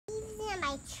in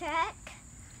my truck.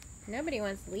 Nobody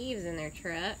wants leaves in their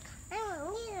truck. I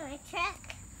don't need it in my truck.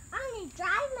 I'm going to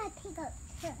drive my pickup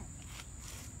truck.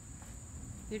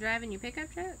 You're driving your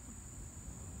pickup truck?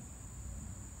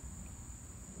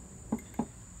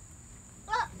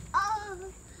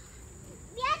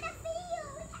 Yeah, the video.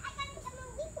 I got to get my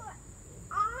leaf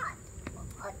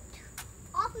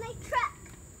off my truck.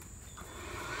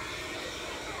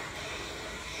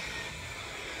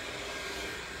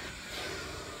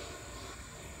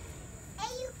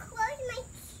 And you close my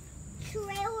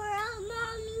trailer up,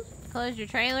 Mommy. Close your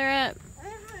trailer up.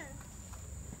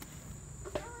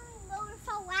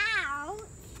 So loud.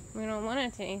 We don't want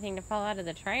anything to fall out of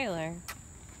the trailer.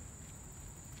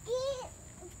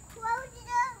 Close it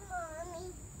up,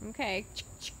 Mommy. Okay.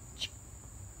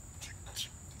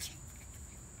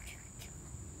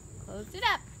 Close it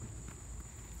up.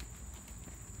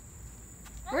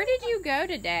 Where did you go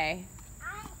today?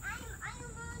 I'm on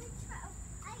the truck.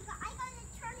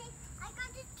 I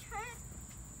got to turn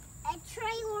a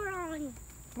trailer on.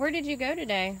 Where did you go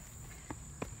today?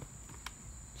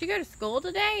 Did you go to school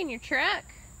today in your truck?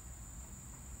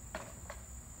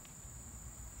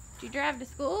 Did you drive to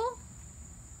school?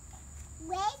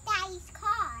 Where's Daddy's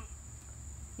car?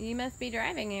 You must be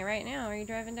driving it right now. Are you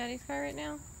driving Daddy's car right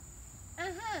now?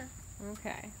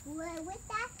 Okay. What's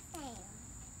that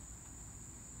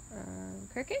sound?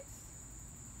 Crickets?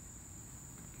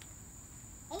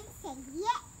 It said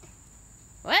yep.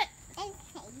 What? It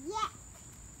said yep.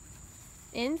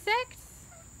 Insects?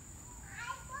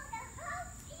 I want to help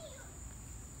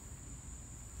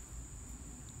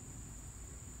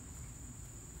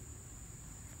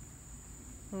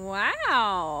you.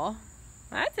 Wow.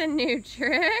 That's a new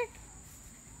trick.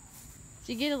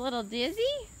 Did you get a little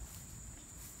dizzy?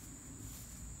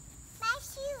 My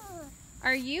shoe.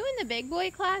 Are you in the big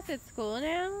boy class at school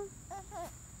now?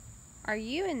 Are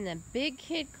you in the big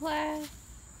kid class?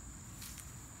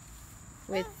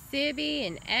 With Sibby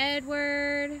and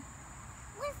Edward?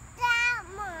 What's that,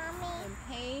 Mommy? And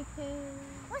Peyton?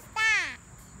 What's that?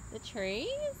 The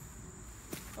trees?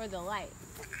 Or the lights?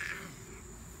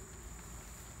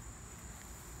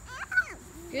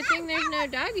 Good thing there's no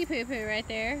doggy poo-poo right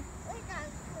there.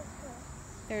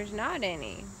 There's not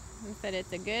any. He said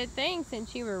it's a good thing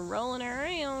since you were rolling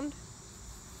around.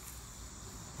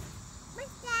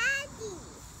 What's Daddy?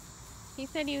 He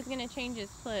said he was going to change his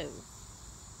clothes.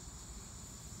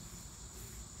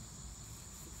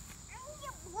 I need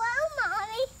to blow,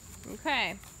 Mommy. Okay.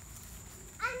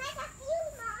 I make a few,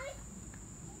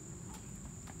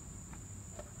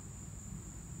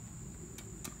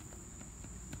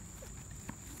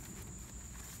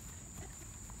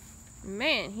 Mommy.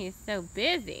 Man, he's so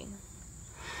busy.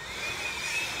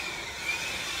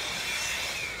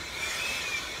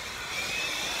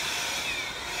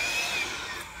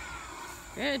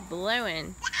 Good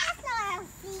blowing. That's not a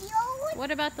field.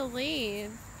 What about the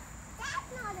leaves?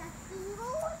 That's not a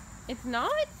field. It's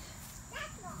not?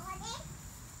 That's not it.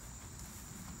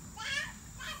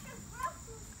 That's a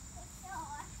grocery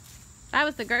store. That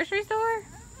was the grocery store?